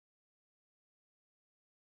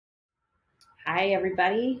Hi,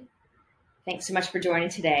 everybody. Thanks so much for joining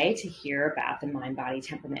today to hear about the MindBody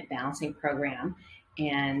Temperament Balancing Program.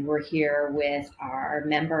 And we're here with our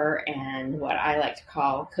member and what I like to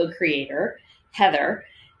call co-creator, Heather.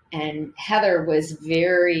 And Heather was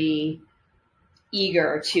very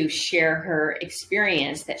eager to share her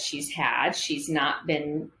experience that she's had. She's not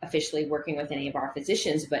been officially working with any of our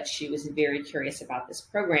physicians, but she was very curious about this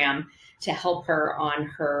program to help her on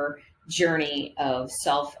her journey of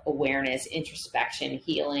self-awareness, introspection,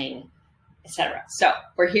 healing, etc. So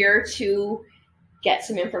we're here to get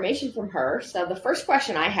some information from her. So the first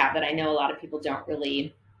question I have that I know a lot of people don't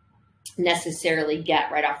really necessarily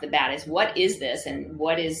get right off the bat is, what is this and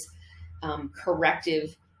what is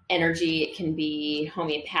corrective energy? It can be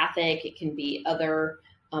homeopathic, it can be other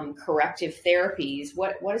corrective therapies.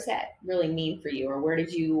 What does that really mean for you? Or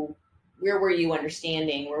where were you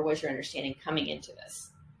understanding, where was your understanding coming into this?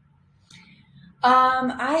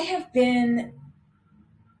 I have been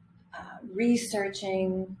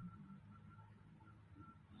researching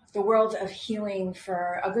the world of healing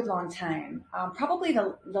for a good long time, probably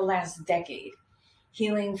the last decade.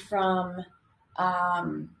 Healing from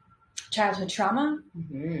childhood trauma,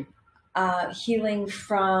 healing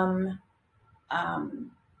from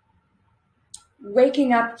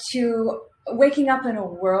waking up in a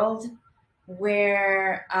world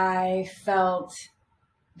where I felt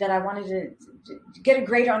that I wanted to get a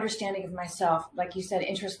greater understanding of myself. Like you said,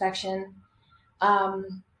 introspection. I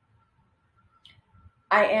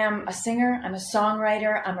am a singer, I'm a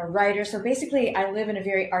songwriter, I'm a writer. So basically I live in a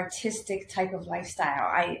very artistic type of lifestyle.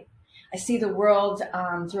 I see the world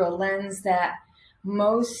through a lens that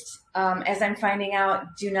most, as I'm finding out,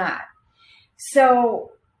 do not.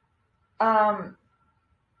 So, and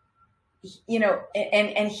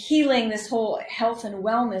healing, this whole health and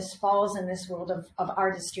wellness falls in this world of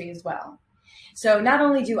artistry as well. So not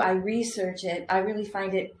only do I research it, I really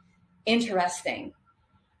find it interesting.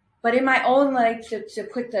 But in my own life,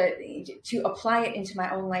 to apply it into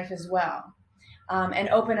my own life as well, and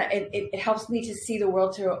it helps me to see the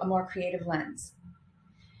world through a more creative lens.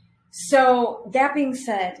 So that being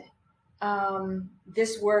said,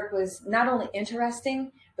 this work was not only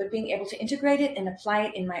interesting, but being able to integrate it and apply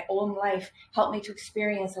it in my own life helped me to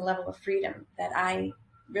experience a level of freedom that I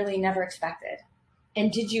really never expected. And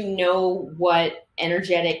did you know what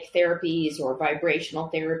energetic therapies or vibrational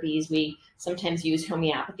therapies? We sometimes use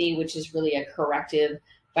homeopathy, which is really a corrective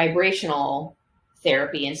vibrational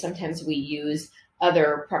therapy. And sometimes we use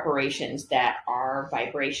other preparations that are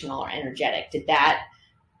vibrational or energetic. Did that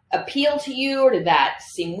appeal to you, or did that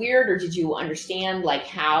seem weird? Or did you understand like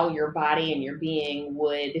how your body and your being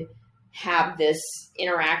would have this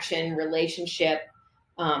interaction, relationship,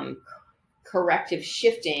 corrective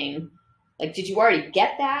shifting? Like, did you already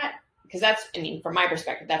get that? Because that's, I mean, from my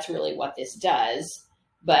perspective, that's really what this does.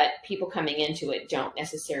 But people coming into it don't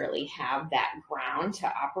necessarily have that ground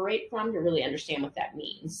to operate from to really understand what that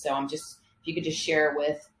means. So if you could just share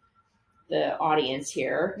with the audience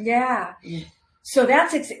here. Yeah. So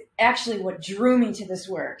that's actually what drew me to this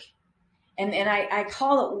work. And I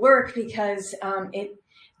call it work because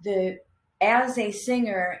as a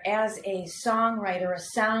singer, as a songwriter, a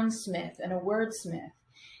soundsmith, and a wordsmith,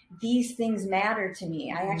 these things matter to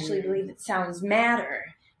me. I actually believe that sounds matter.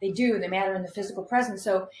 They do. They matter in the physical presence.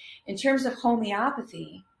 So in terms of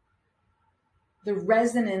homeopathy, the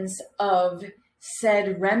resonance of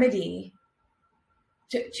said remedy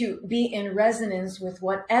to be in resonance with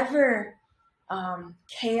whatever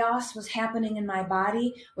chaos was happening in my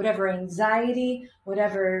body, whatever anxiety,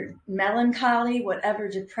 whatever melancholy, whatever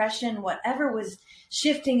depression, whatever was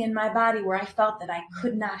shifting in my body where I felt that I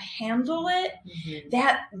could not handle it,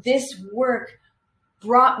 that this work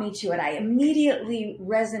brought me to it. I immediately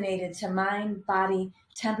resonated to mind, body,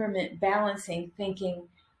 temperament balancing, thinking,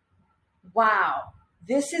 wow,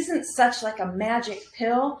 this isn't such like a magic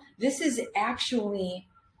pill. This is actually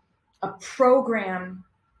a program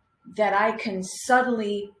that I can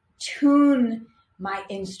subtly tune my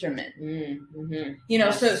instrument.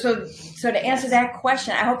 Yes. So to answer that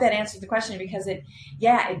question, I hope that answers the question, because it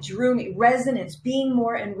drew me. Resonance, being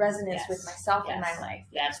more in resonance with myself and my life.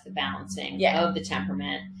 That's the balancing of the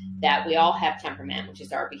temperament, that we all have temperament, which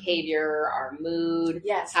is our behavior, our mood,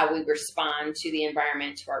 how we respond to the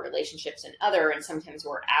environment, to our relationships and and sometimes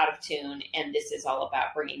we're out of tune. And this is all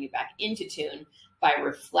about bringing you back into tune by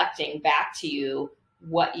reflecting back to you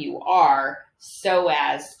what you are, so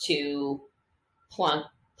as to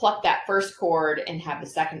pluck that first chord and have the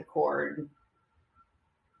second chord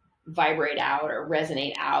vibrate out or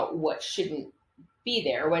resonate out what shouldn't be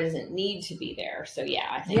there, what doesn't need to be there. So yeah,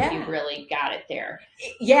 I think you really got it there.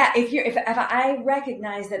 Yeah, if I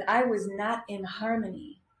recognize that I was not in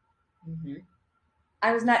harmony,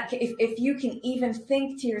 I was not. If you can even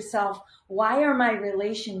think to yourself, why are my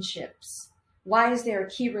relationships? Why is there a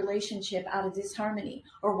key relationship out of disharmony,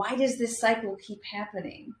 or why does this cycle keep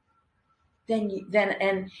happening? Then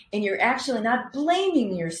you're actually not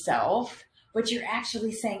blaming yourself, but you're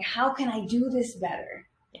actually saying, how can I do this better?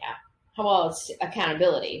 Yeah. Well, it's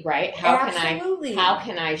accountability, right? Absolutely. How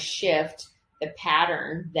can I shift the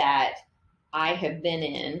pattern that I have been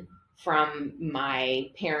in from my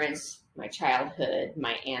parents, my childhood,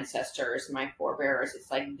 my ancestors, my forebears?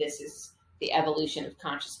 It's like, this is the evolution of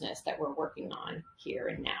consciousness that we're working on here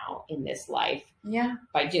and now in this life. Yeah.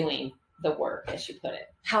 By doing the work, as you put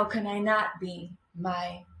it. How can I not be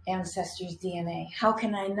my ancestors' DNA? How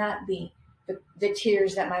can I not be the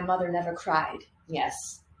tears that my mother never cried? Yes.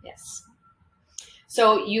 Yes.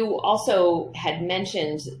 So you also had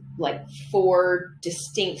mentioned like 4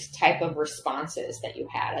 distinct type of responses that you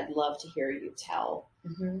had. I'd love to hear you tell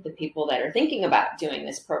the people that are thinking about doing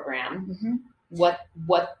this program what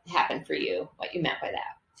happened for you, what you meant by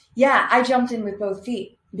that. Yeah, I jumped in with both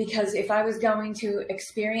feet, because if I was going to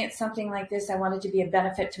experience something like this, I wanted to be a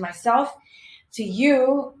benefit to myself, to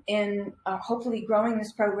you in hopefully growing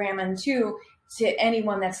this program, and to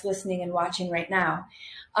anyone that's listening and watching right now.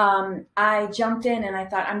 I jumped in and I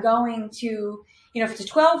thought, I'm going to, if it's a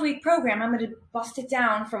 12-week program, I'm going to bust it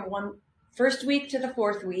down from first week to the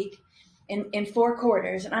 4th week in 4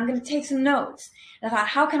 quarters. And I'm going to take some notes. And I thought,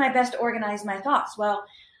 how can I best organize my thoughts? Well,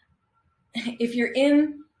 if you're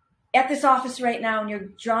at this office right now and you're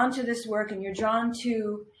drawn to this work and you're drawn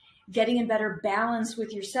to getting in better balance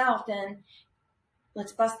with yourself, then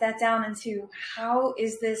let's bust that down into how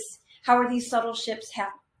are these subtle shifts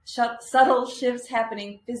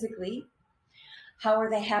happening physically? How are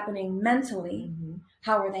they happening mentally?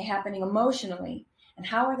 How are they happening emotionally? And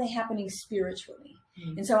how are they happening spiritually?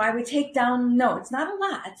 And so I would take down notes, not a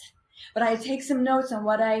lot, but I'd take some notes on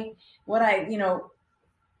what I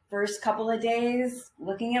first couple of days,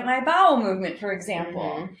 looking at my bowel movement, for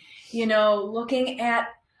example, looking at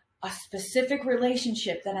a specific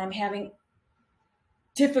relationship that I'm having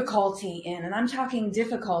difficulty in, and I'm talking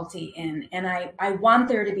difficulty in, and I want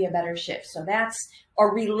there to be a better shift. So that's a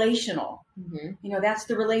relational, that's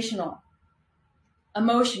the relational.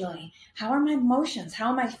 Emotionally, how are my emotions? How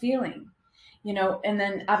am I feeling? And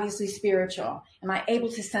then obviously spiritual. Am I able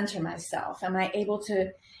to center myself? Am I able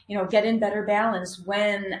to, get in better balance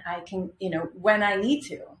when I can, when I need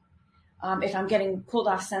to, if I'm getting pulled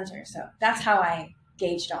off center. So that's how I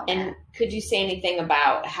gauged all that. And could you say anything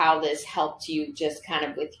about how this helped you just kind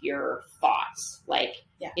of with your thoughts? Like,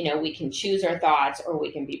 we can choose our thoughts, or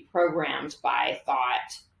we can be programmed by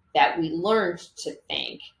thought that we learned to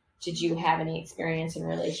think. Did you have any experience in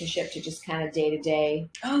relationship to just kind of day-to-day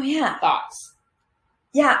thoughts?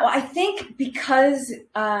 Yeah, well, I think because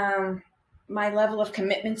my level of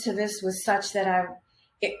commitment to this was such that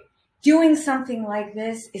doing something like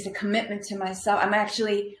this is a commitment to myself. I'm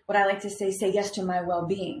actually, what I like to say yes to my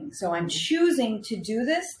well-being. So I'm choosing to do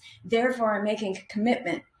this. Therefore, I'm making a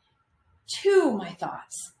commitment to my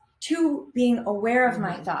thoughts, to being aware of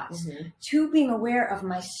my thoughts, to being aware of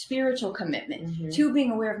my spiritual commitment, to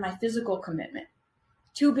being aware of my physical commitment,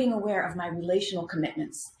 to being aware of my relational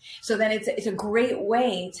commitments. So then it's a great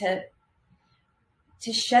way to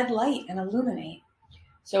shed light and illuminate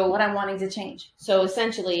what I'm wanting to change. So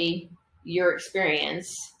essentially your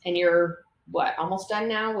experience, and you're almost done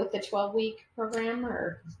now with the 12-week program,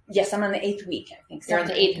 or? Yes, I'm on the 8th week, I think. You're on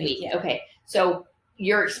the 8th week. Yeah. Okay. So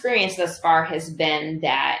your experience thus far has been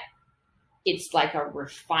that it's like a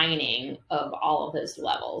refining of all of those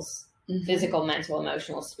levels, physical, mental,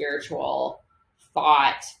 emotional, spiritual,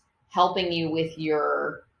 thought, helping you with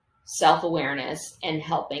your self-awareness and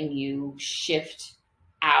helping you shift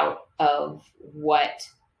out of what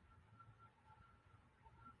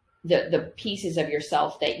the pieces of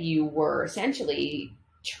yourself that you were essentially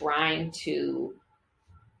trying to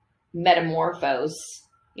metamorphose,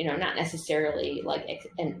 not necessarily like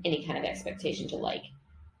any kind of expectation to like,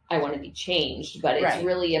 I want to be changed, but it's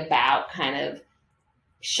really about kind of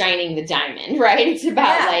shining the diamond, right? It's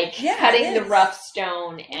about cutting the rough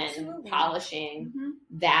stone and polishing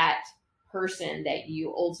that person that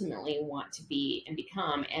you ultimately want to be and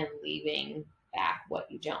become, and leaving back what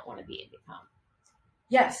you don't want to be and become.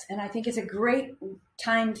 Yes. And I think it's a great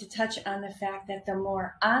time to touch on the fact that the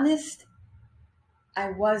more honest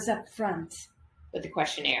I was up front, With the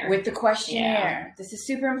questionnaire. With the questionnaire. Yeah. This is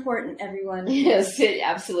super important, everyone. Yes,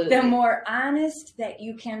 absolutely. The more honest that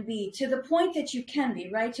you can be, to the point that you can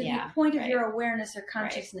be, right? To the point of your awareness or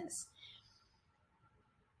consciousness.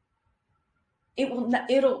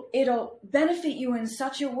 It'll benefit you in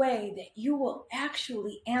such a way that you will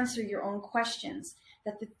actually answer your own questions.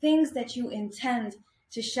 That the things that you intend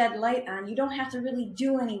to shed light on, you don't have to really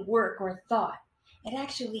do any work or thought. It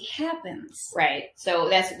actually happens. Right. So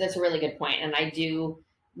that's a really good point. And I do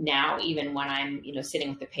now, even when I'm, sitting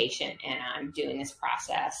with a patient and I'm doing this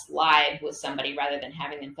process live with somebody rather than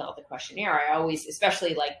having them fill out the questionnaire, I always,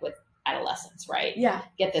 especially like with adolescents, right? Yeah.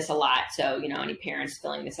 Get this a lot. So, any parents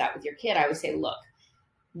filling this out with your kid, I would say, look,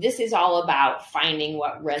 this is all about finding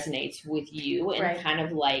what resonates with you and kind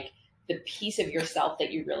of like the piece of yourself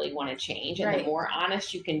that you really want to change. And the more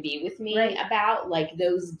honest you can be with me about like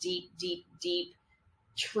those deep, deep, deep,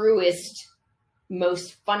 truest,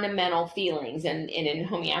 most fundamental feelings. And in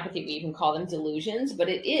homeopathy, we even call them delusions, but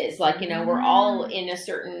it is like, we're all in a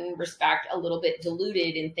certain respect, a little bit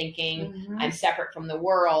deluded in thinking I'm separate from the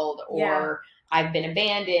world or I've been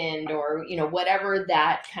abandoned or, whatever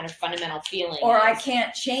that kind of fundamental feeling or is. I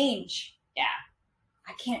can't change. Yeah.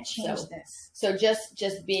 I can't change this. So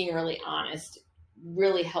just being really honest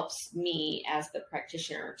really helps me as the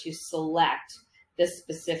practitioner to select the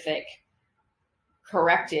specific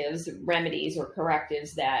remedies or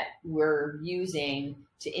correctives that we're using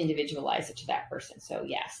to individualize it to that person. So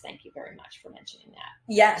yes, thank you very much for mentioning that.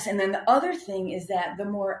 Yes. And then the other thing is that the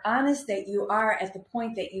more honest that you are at the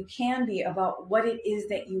point that you can be about what it is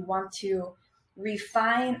that you want to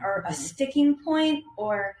refine or a sticking point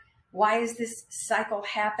or why is this cycle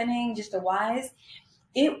happening, just the whys,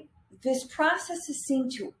 this process has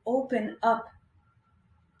seemed to open up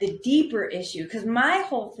the deeper issue. Because my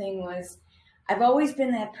whole thing was, I've always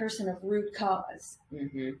been that person of root cause.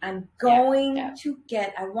 I'm going I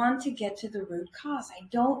want to get to the root cause. I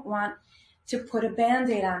don't want to put a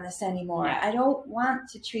Band-Aid on this anymore. I don't want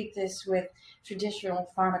to treat this with traditional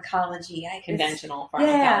pharmacology. Conventional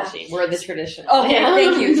pharmacology. We're the traditional. Okay,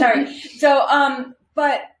 thank you. Sorry.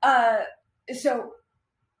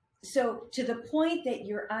 So to the point that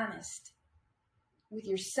you're honest with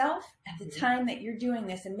yourself at the time that you're doing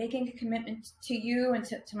this and making a commitment to you and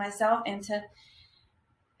to myself and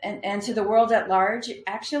to the world at large,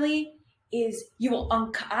 actually is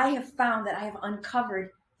I have found that I have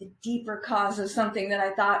uncovered the deeper cause of something that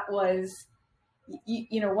I thought was,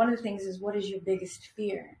 one of the things is, what is your biggest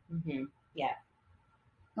fear? Yeah.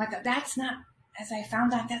 Like that's not, as I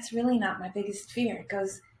found out, that's really not my biggest fear. It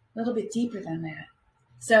goes a little bit deeper than that.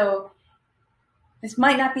 So this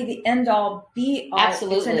might not be the end all be all.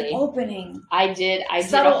 Absolutely. It's an opening. I did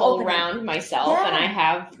a whole round myself and I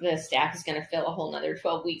have the staff is going to fill a whole nother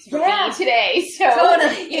 12 weeks for me today. So,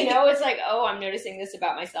 it's like, I'm noticing this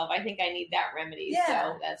about myself. I think I need that remedy. Yeah.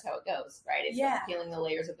 So that's how it goes, right? It's like peeling the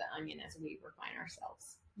layers of the onion as we refine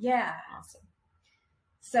ourselves. Yeah. Awesome.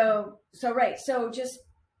 So just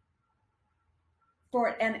for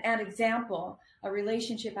an example, a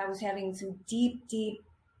relationship I was having some deep,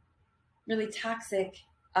 really toxic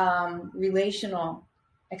relational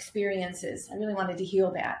experiences. I really wanted to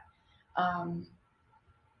heal that.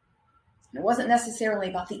 It wasn't necessarily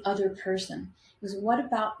about the other person. It was, what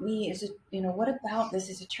about me? What about this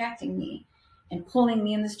is attracting me and pulling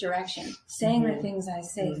me in this direction, saying the things I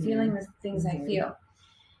say, feeling the things I feel.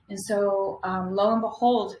 And so, lo and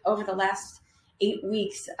behold, over the last 8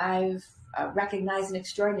 weeks, I've recognized an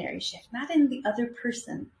extraordinary shift, not in the other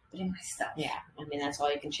person, but in myself. Yeah. I mean, that's all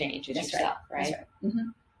you can change is yourself, right? That's right.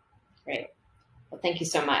 Great. Well, thank you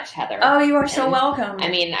so much, Heather. Oh, you are so welcome. I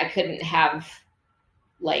mean, I couldn't have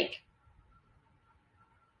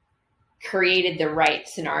created the right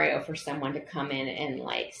scenario for someone to come in and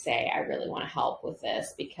say, I really want to help with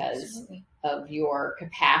this because of your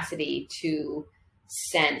capacity to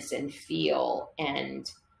sense and feel and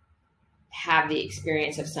have the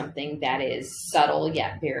experience of something that is subtle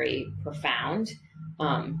yet very profound.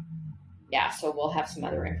 So we'll have some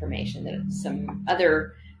other information that some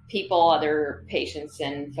other people, other patients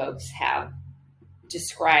and folks have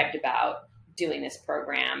described about doing this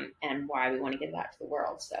program and why we want to get it out to the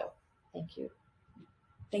world. So thank you.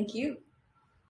 Thank you.